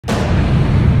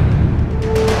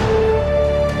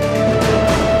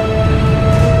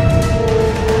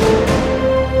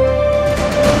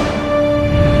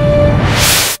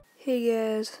Hey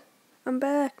guys, I'm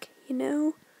back,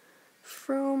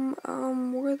 from,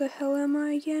 where the hell am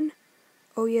I again?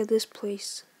 Oh yeah, this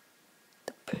place.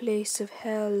 The place of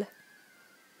hell.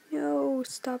 No,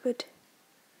 stop it.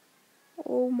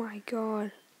 Oh my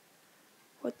god.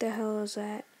 What the hell is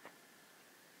that?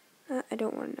 I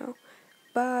don't want to know.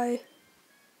 Bye.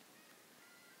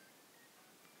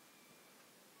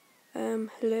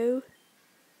 Hello?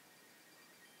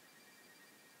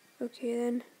 Okay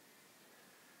then.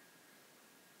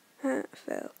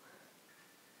 Fell.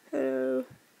 Hello.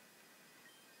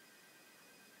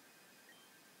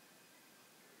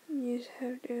 You just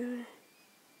have to...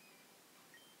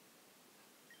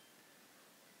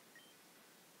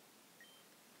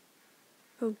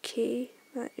 Okay,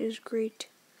 that is great.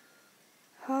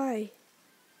 Hi.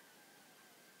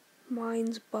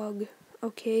 Mine's bug.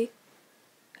 Okay.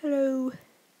 Hello.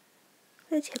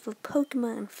 Let's have a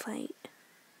Pokemon fight.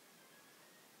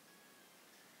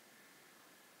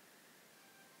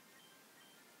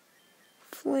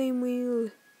 Flame wheel.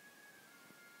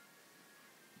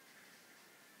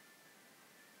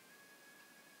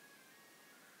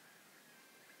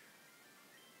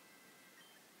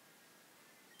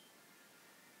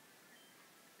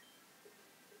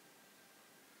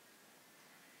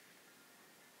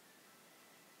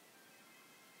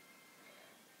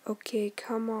 Okay,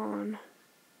 come on.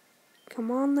 Come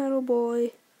on, little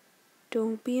boy.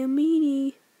 Don't be a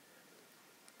meanie.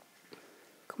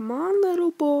 Come on, little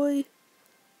boy.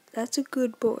 That's a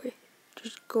good boy.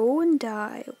 Just go and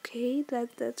die, okay?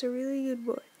 That's a really good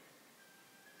boy.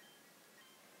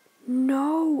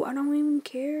 No, I don't even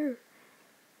care.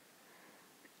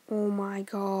 Oh my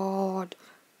god.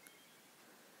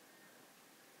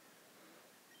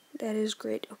 That is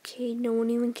great. Okay, no one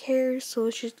even cares, so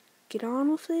let's just get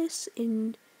on with this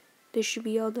and this should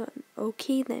be all done.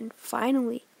 Okay then,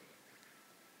 finally.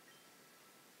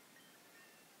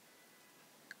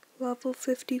 Level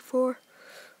 54.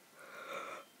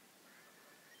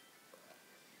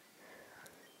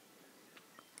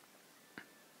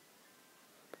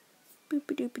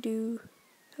 Boop-a-doop-a-doo.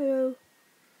 Hello.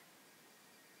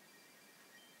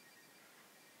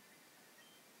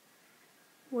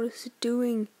 What is it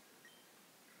doing?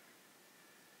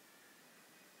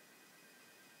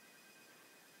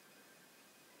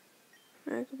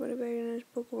 I can put it back in his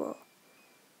Pokeball.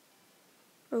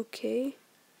 Okay.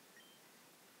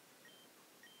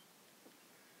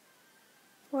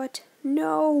 What?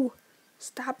 No!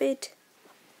 Stop it!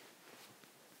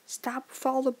 Stop with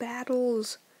all the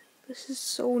battles! This is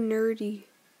so nerdy.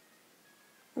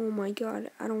 Oh my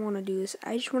god, I don't want to do this.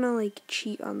 I just want to,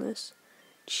 cheat on this.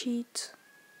 Cheat.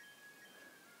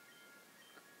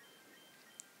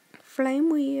 Flame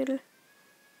wheel.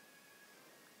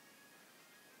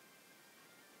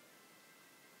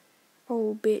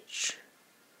 Oh, bitch.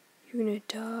 You're gonna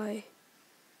die.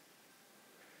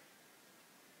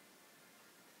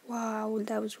 Wow,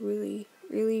 that was really,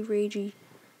 really ragey.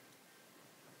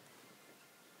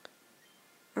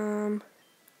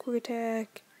 Quick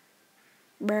attack.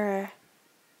 Bruh.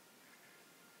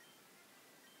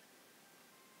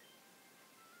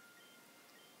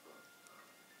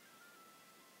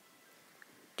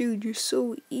 Dude, you're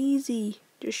so easy.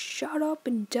 Just shut up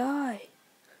and die.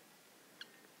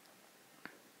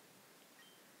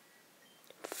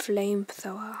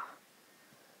 Flamethrower.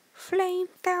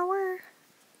 Flamethrower.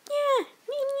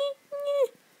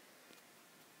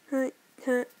 Yeah.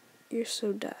 Huh. You're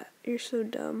so dumb. You're so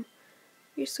dumb.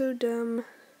 You're so dumb.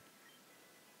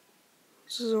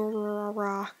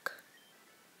 Zoroark.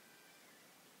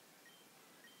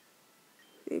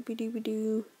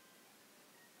 Doobie-doobie-doo.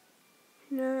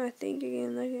 No, I think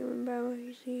again, like it went by what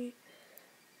you see.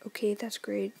 Okay, that's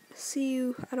great. See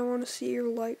you. I don't want to see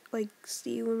your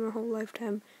see you in my whole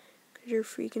lifetime. Because you're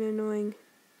freaking annoying.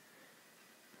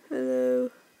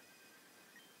 Hello.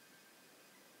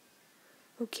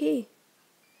 Okay.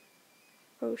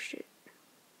 Oh shit.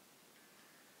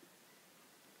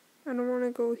 I don't want to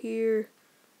go here.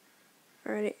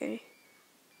 Alright.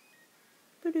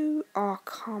 Oh,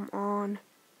 come on.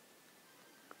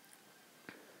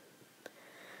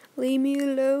 Leave me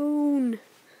alone.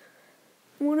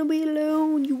 I want to be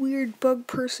alone, you weird bug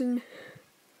person.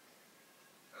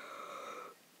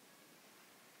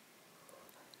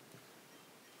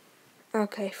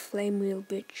 Okay, flame wheel,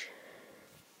 bitch.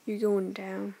 You're going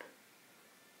down.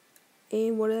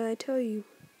 And what did I tell you?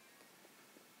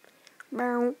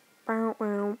 Bow, bow,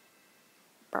 bow.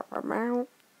 Bow, bow, bow,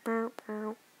 bow,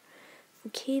 bow.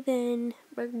 Okay then,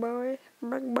 bug boy,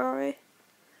 bug boy.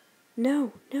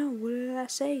 No, what did I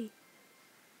say?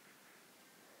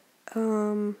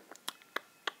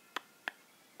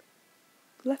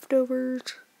 Leftovers.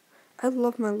 I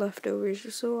love my leftovers,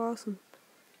 they're so awesome.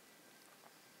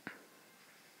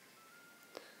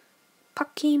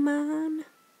 Pokemon.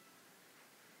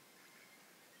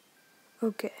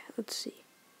 Okay, let's see.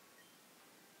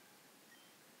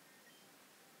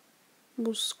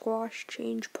 We'll squash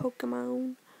change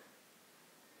Pokemon.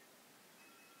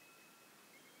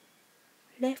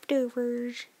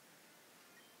 Leftovers.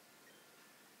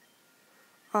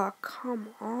 Aw, come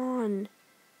on.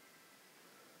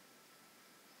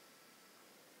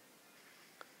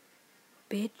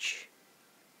 Bitch.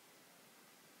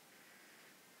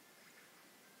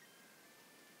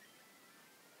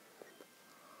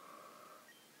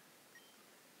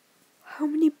 How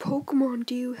many Pokemon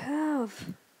do you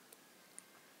have?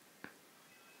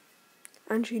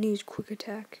 I'm just gonna use quick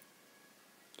attack.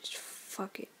 Just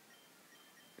fuck it.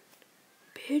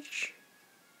 Bitch.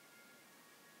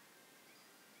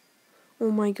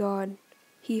 Oh my god.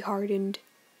 He hardened.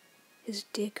 His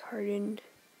dick hardened.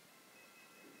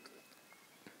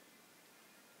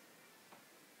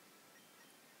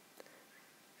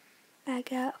 I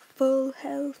got full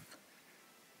health.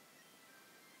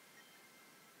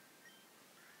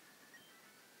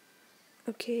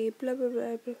 Okay, blah blah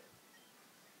blah blah.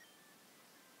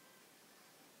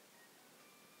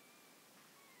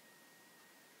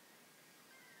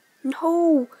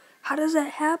 No! How does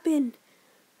that happen?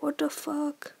 What the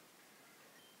fuck?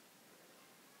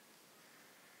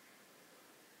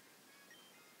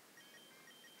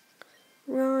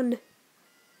 Run.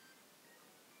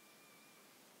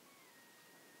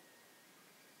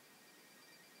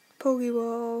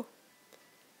 Pokeball.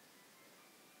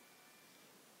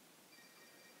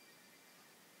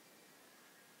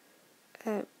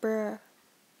 Bruh.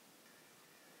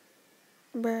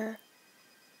 Bruh.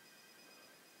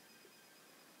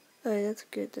 Alright, that's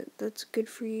good. That's good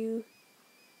for you.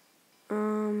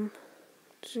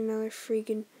 There's another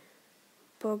freaking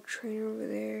bug train over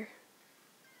there.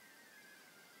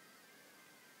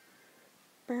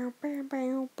 Bow, bow,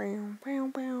 bow, bow, bow,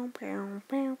 bow, bow,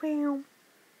 bow, bow.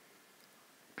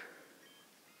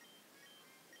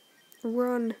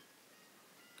 Run.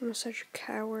 I'm such a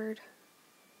coward.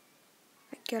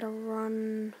 I gotta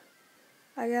run.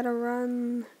 I gotta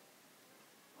run.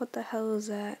 What the hell is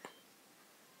that?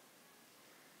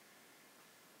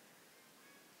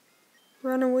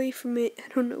 Run away from it.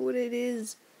 I don't know what it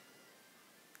is.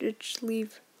 Just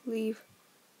leave. Leave.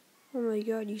 Oh my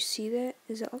god, you see that?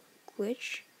 Is that a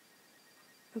glitch?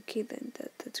 Okay then,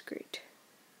 that's great.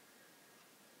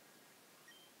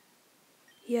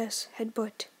 Yes,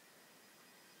 headbutt.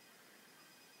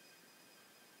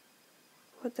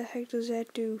 What the heck does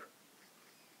that do?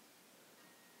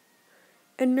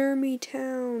 Enermy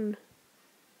town.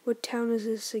 What town is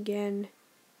this again?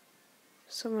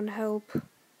 Someone help.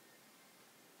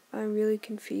 I'm really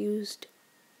confused.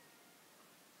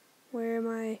 Where am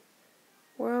I?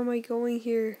 Where am I going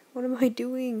here? What am I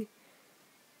doing?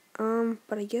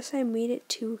 But I guess I made it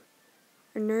to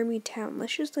Enermy town.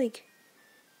 Let's just like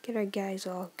get our guys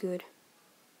all good.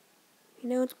 You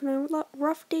know, it's been a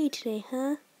rough day today,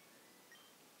 huh?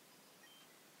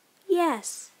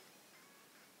 Yes.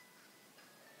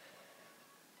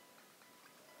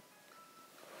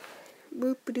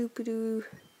 Boop-a-doop-a-doo.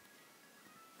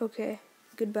 Okay,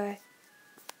 goodbye.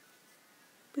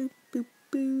 Boop boop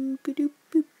boop a doop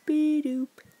boop a doop.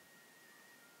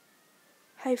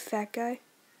 Hi, fat guy.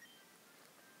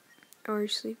 Oh, you're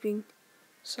sleeping.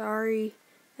 Sorry,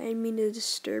 I didn't mean to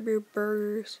disturb your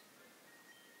burgers.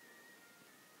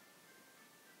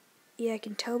 Yeah, I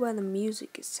can tell by the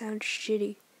music. It sounds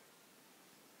shitty.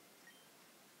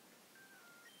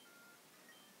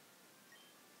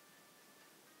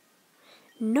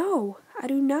 No, I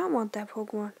do not want that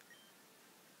Pokemon.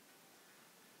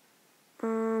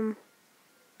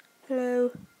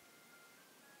 Hello.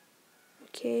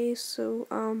 Okay, so,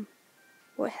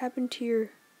 what happened to your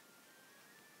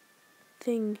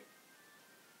thing?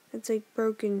 It's like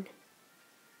broken.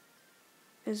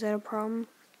 Is that a problem?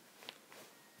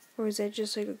 Or is that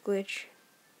just like a glitch?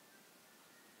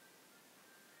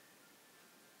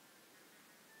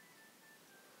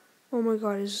 Oh my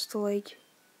god, is this the lake?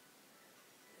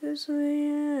 This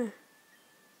yeah.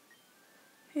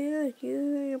 Hey look, you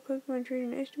look like a Pokemon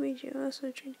trainer. Nice to meet you.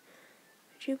 Also trained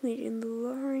in the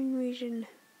Lowering region.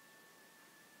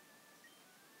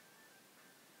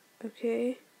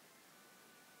 Okay.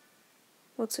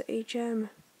 What's a HM?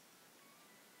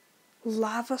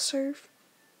 Lava Surf?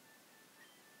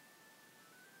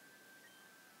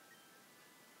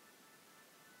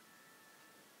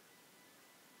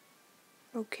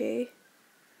 Okay.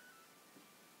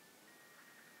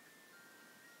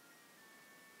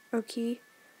 Okay.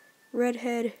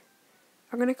 Redhead.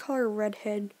 I'm gonna call her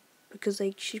Redhead because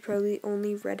like she's probably the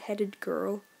only redheaded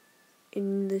girl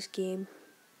in this game.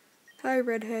 Hi,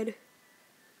 Redhead.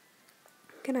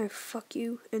 Can I fuck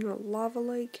you in a lava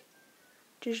lake?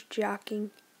 Just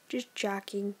jacking. Just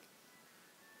jacking.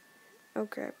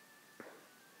 Okay.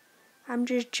 I'm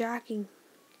just jacking.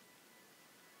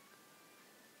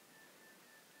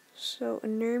 So, a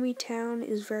nermy town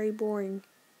is very boring.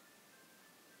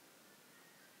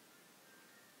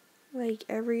 Like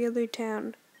every other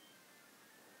town.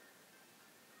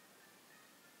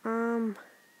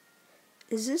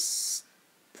 Is this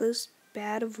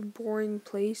bad of a boring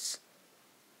place?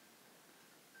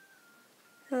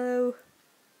 Hello?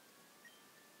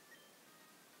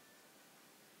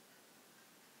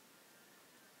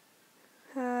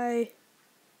 Hi.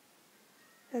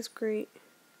 That's great.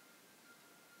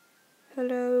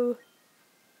 Hello?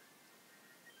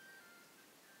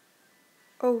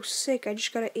 Oh, sick. I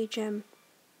just got a HM.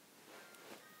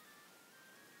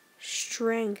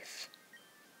 Strength.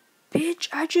 Bitch,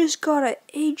 I just got a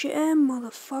HM,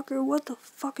 motherfucker. What the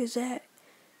fuck is that?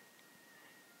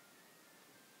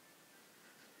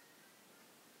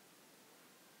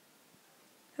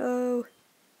 Oh.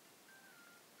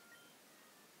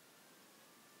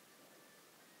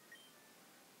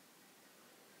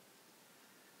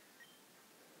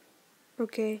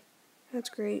 Okay. That's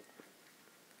great.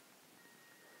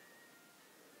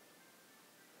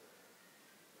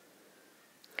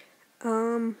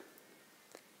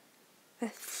 I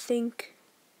think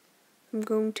I'm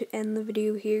going to end the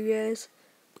video here, guys,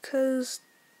 because,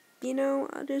 you know,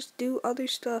 I'll just do other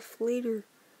stuff later,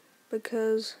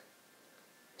 because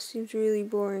it seems really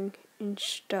boring and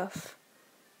stuff.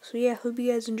 So yeah, hope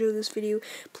you guys enjoyed this video.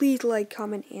 Please like,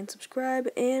 comment, and subscribe,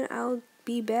 and I'll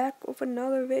be back with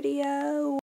another video.